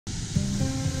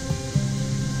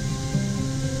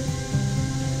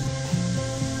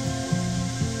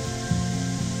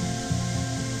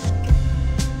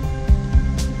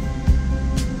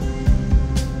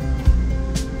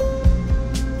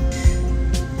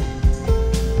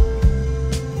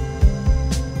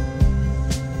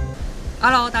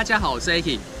Hello， 大家好，我是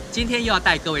Aiky， 今天又要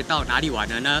带各位到哪里玩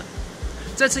了呢？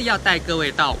这次要带各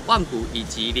位到望谷以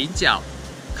及岭脚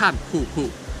看瀑布，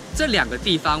这两个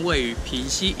地方位于平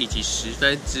溪以及十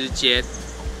分之间。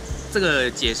这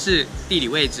个解释地理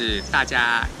位置大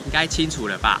家应该清楚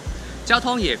了吧？交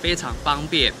通也非常方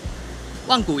便。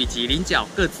望谷以及岭脚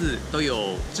各自都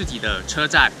有自己的车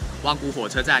站，望谷火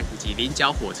车站以及岭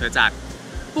脚火车站。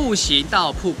步行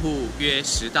到瀑布约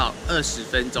10到20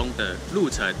分钟的路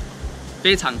程。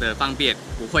非常的方便，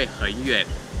不会很远。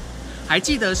还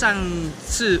记得上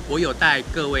次我有带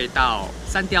各位到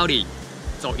三貂岭，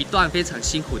走一段非常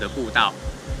辛苦的步道，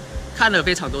看了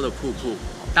非常多的瀑布。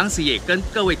当时也跟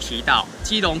各位提到，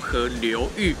基隆河流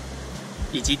域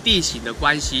以及地形的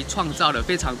关系，创造了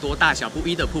非常多大小不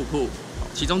一的瀑布。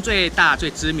其中最大最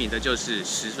知名的就是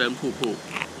十分瀑布。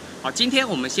好，今天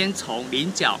我们先从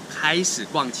岭脚开始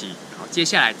逛起，好，接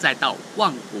下来再到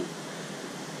望谷。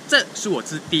这是我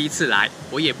第一次来，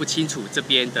我也不清楚这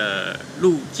边的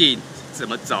路径怎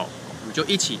么走，我们就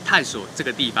一起探索这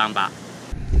个地方吧。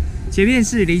前面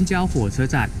是岭脚火车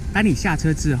站，当你下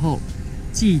车之后，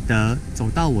记得走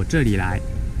到我这里来，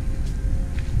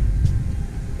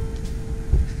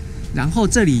然后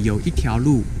这里有一条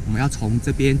路，我们要从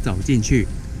这边走进去。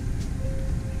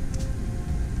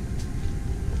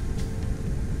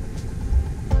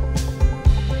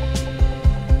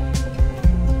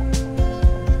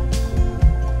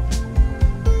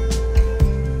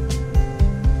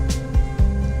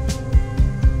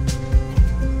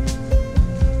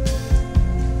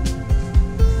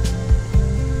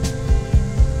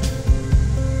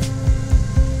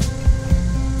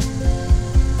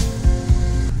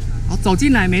走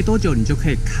进来没多久，你就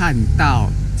可以看到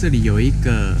这里有一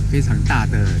个非常大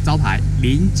的招牌——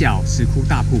岭脚石窟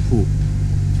大瀑布。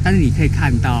但是你可以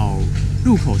看到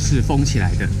入口是封起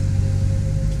来的，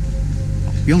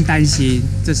不用担心，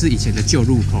这是以前的旧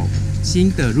入口，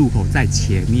新的入口在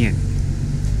前面。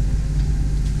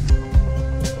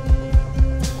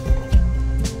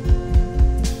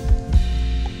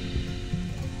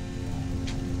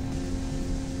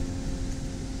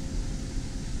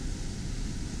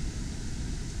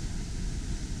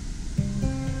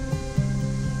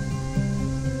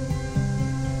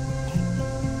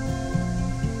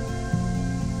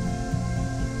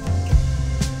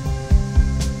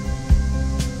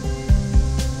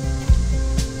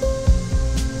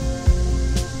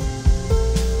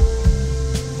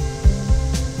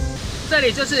这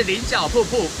里就是岭脚瀑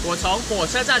布，我从火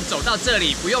车站走到这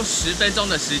里不用10分钟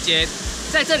的时间。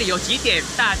在这里有几点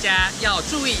大家要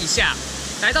注意一下，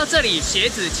来到这里鞋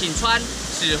子请穿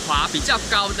趾滑比较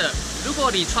高的，如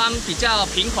果你穿比较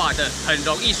平滑的，很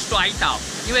容易摔倒，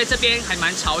因为这边还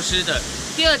蛮潮湿的。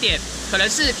第二点，可能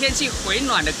是天气回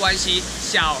暖的关系，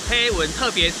小黑蚊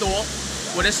特别多，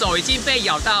我的手已经被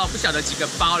咬到不晓得几个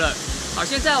包了。好，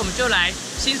现在我们就来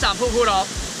欣赏瀑布咯。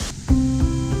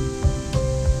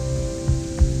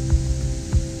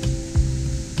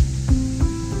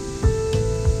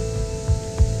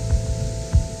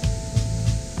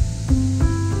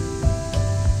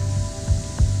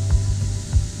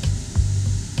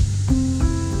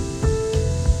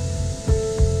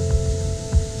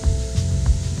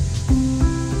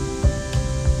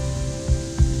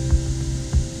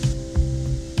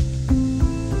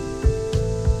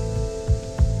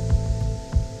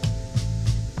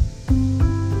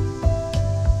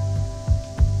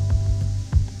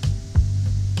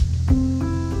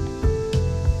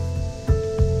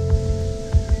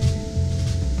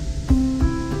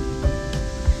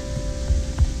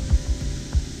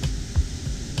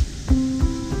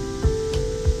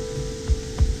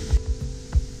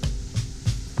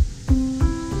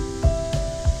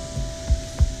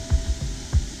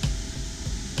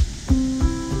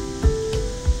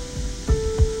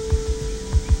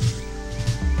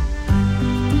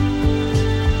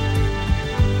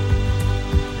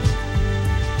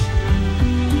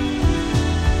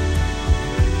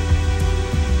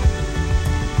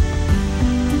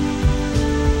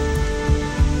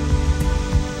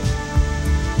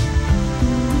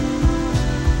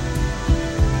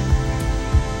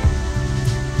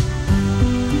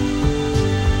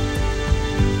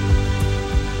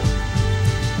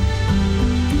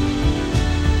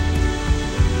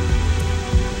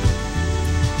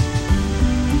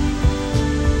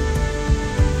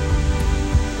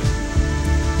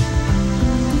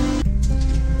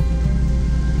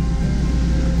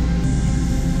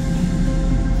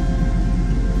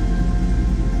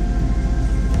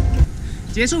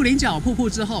结束岭脚瀑布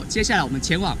之后，接下来我们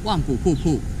前往望古瀑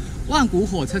布。望古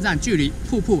火车站距离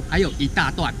瀑布还有一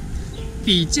大段，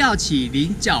比较起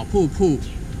岭脚瀑布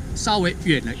稍微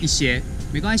远了一些。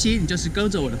没关系，你就是跟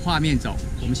着我的画面走。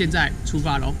我们现在出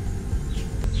发喽。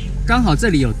刚好这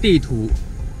里有地图，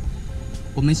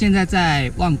我们现在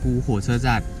在望谷火车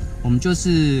站，我们就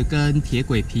是跟铁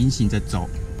轨平行着走，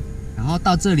然后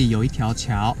到这里有一条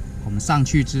桥，我们上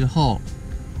去之后，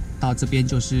到这边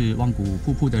就是望谷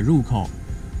瀑布的入口，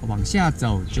往下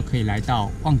走就可以来到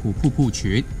望谷瀑布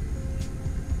群。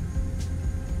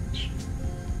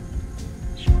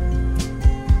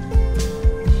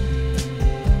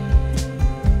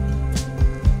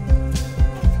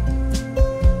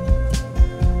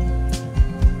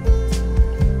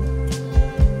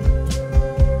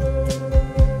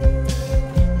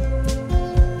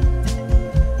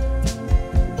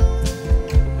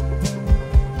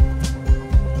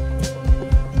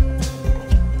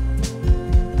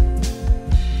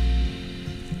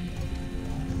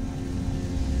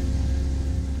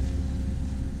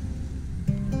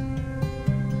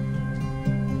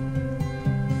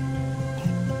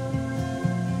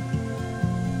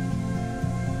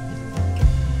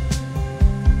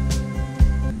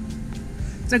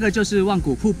这个就是望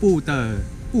谷瀑布的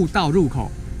步道入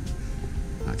口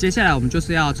啊，接下来我们就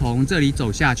是要从这里走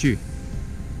下去。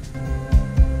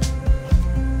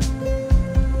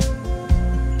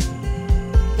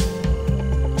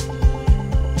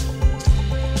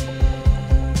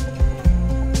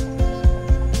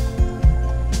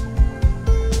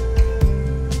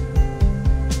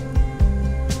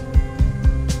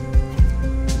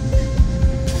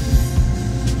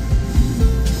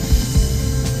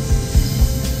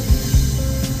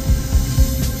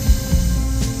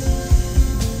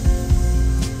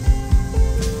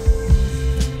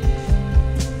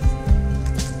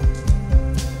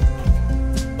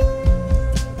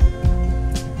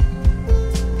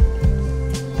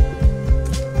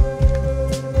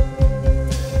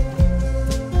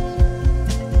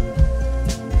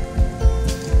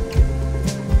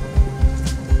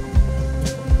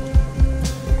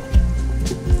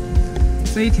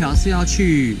这一条是要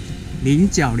去岭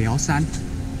脚寮山，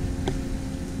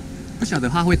不晓得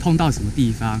它会通到什么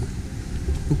地方。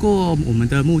不过我们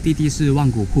的目的地是望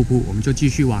谷瀑布，我们就继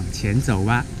续往前走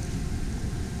吧。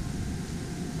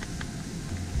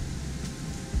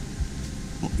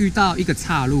我遇到一个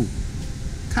岔路，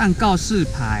看告示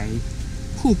牌，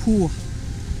瀑布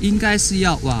应该是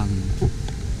要往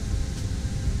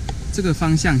这个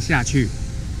方向下去。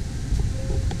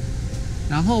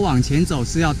然后往前走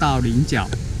是要到岭脚。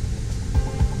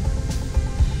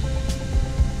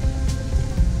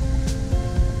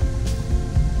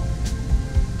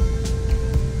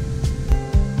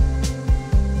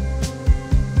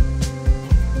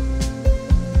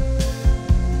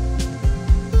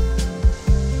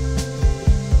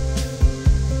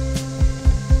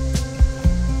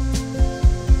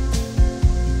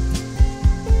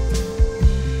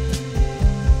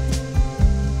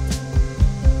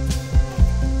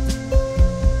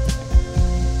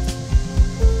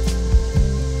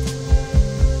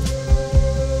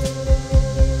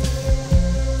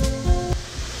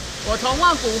从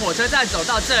望谷火车站走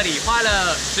到这里，花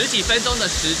了10几分钟的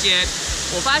时间。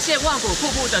我发现望谷瀑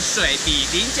布的水比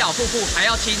岭脚瀑布还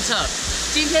要清澈。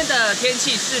今天的天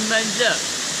气是闷热，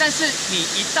但是你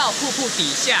一到瀑布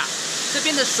底下，这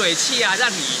边的水汽啊，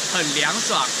让你很凉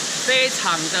爽，非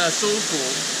常的舒服。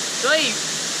所以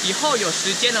以后有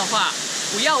时间的话，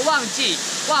不要忘记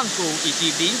望谷以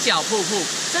及岭脚瀑布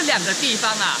这2个地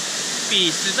方啊，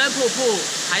比十分瀑布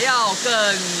还要更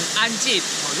安静。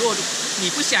如果你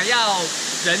不想要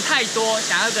人太多，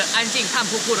想要个安静看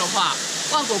瀑布的话，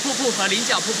望谷瀑布和岭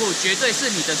脚瀑布绝对是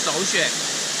你的首选。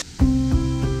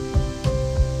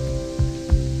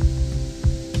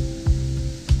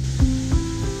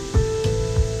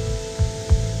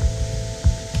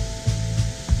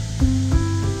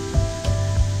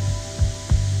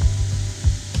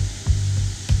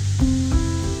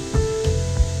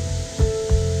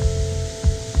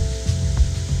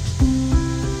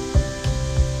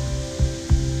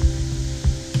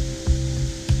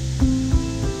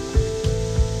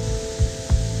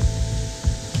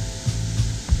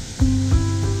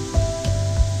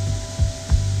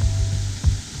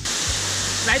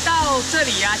来到这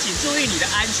里啊，请注意你的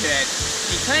安全。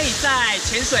你可以在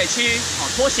潜水区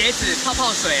脱鞋子泡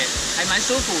泡水，还蛮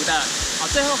舒服的。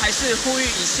最后还是呼吁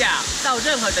一下，到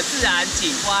任何的自然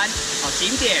景观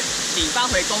景点，请发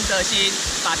挥公德心，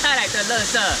把带来的垃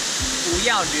圾不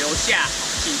要留下，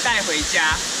请带回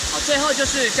家。最后就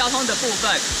是交通的部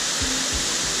分，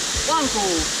望谷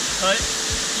和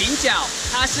岭脚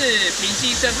它是平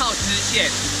溪深澳支线，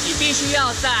你必须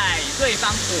要在瑞芳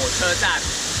火车站，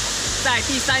在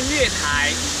第3月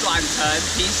台转乘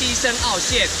平溪深澳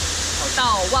线，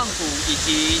到望古以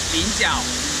及菱角，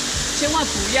千万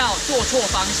不要坐错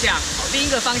方向。另一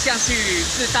个方向是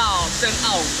到深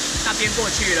澳那边过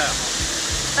去了。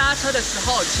搭车的时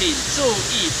候请注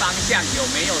意方向有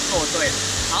没有坐对。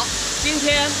好，今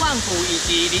天望古以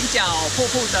及菱角瀑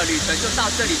布的旅程就到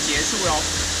这里结束喽。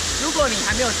如果你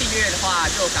还没有订阅的话，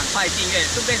就赶快订阅，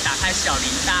顺便打开小铃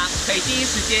铛，可以第一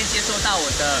时间接收到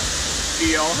我的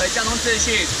旅游和交通资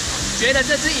讯。觉得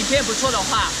这支影片不错的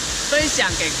话，分享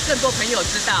给更多朋友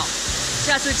知道。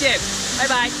下次见，拜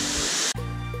拜。